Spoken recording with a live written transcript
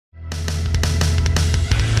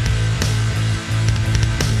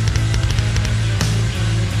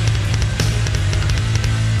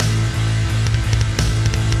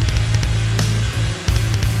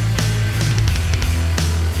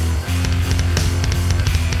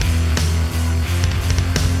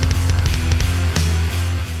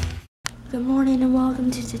Good morning and welcome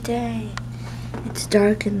to today. It's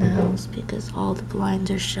dark in the house because all the blinds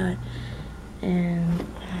are shut, and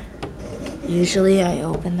usually I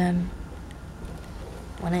open them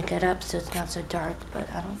when I get up so it's not so dark,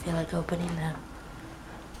 but I don't feel like opening them.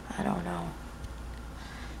 I don't know.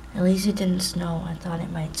 At least it didn't snow. I thought it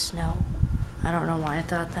might snow. I don't know why I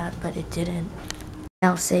thought that, but it didn't.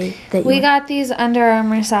 I'll say that we got these Under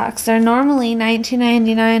Armour socks. They're normally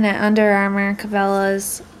 $19.99 at Under Armour,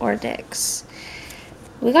 Cabela's, or Dick's.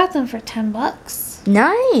 We got them for $10.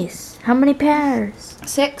 Nice. How many pairs?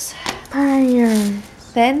 6. Pairs.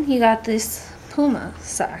 Then you got these Puma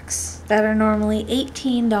socks that are normally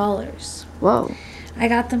 $18. Whoa. I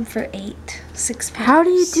got them for 8. 6 pairs. How do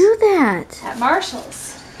you do that? At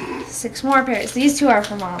Marshall's. 6 more pairs. These 2 are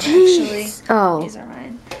for Mom, Jeez. actually. Oh. These are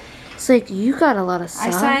mine. It's like you got a lot of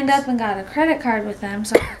socks. I signed up and got a credit card with them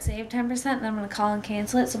so I could save 10%, and I'm going to call and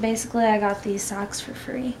cancel it. So basically, I got these socks for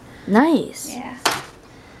free. Nice. Yeah.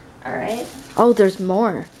 All right. Oh, there's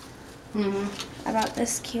more. I got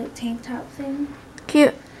this cute tank top thing.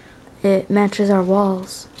 Cute. It matches our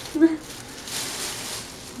walls.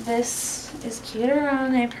 This is cuter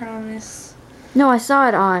on, I promise. No, I saw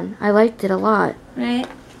it on. I liked it a lot. Right?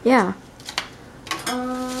 Yeah.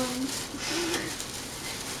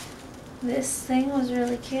 This thing was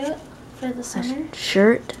really cute for the summer. A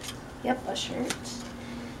shirt. Yep, a shirt.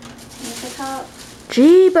 Tank top.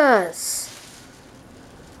 Jeebus.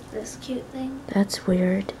 This cute thing. That's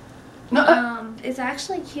weird. It's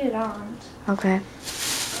actually cute on. Okay.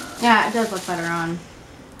 Yeah, it does look better on.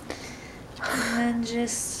 And then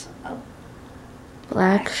just a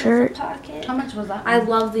Black shirt. Pocket. How much was that? I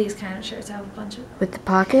love these kind of shirts. I have a bunch of them. With the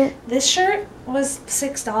pocket? This shirt was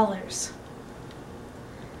 $6.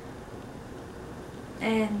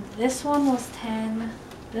 And this one was 10.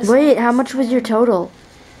 Wait, how much was your total?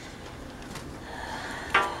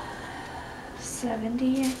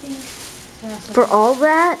 70, I think. Yeah, so For all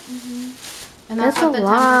that? and That's with a the 10%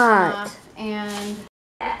 lot. off, and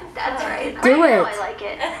That's right. Do I it. know I like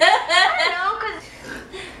it. I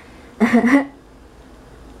know, 'cause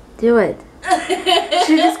Do it.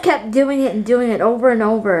 She just kept doing it and doing it over and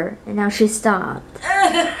over, and now she stopped.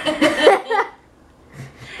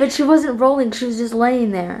 But she wasn't rolling, she was just laying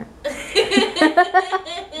there.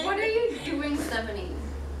 what are you doing, Stephanie?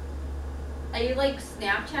 Are you like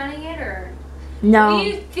Snapchatting it or No. What do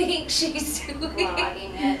you think she's doing?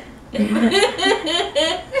 vlogging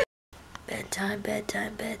it? Bedtime,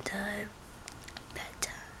 bedtime, bedtime.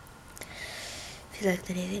 Bedtime. If you liked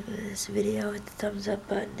anything with this video, hit the thumbs up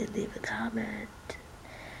button and leave a comment.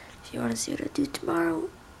 If you want to see what I do tomorrow,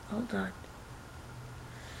 hold on.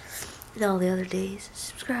 And all the other days,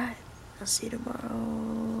 subscribe. I'll see you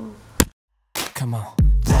tomorrow. Come on.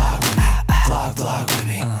 Vlog with me. Vlog with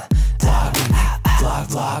me. Vlog with me.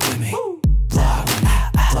 Vlog with me.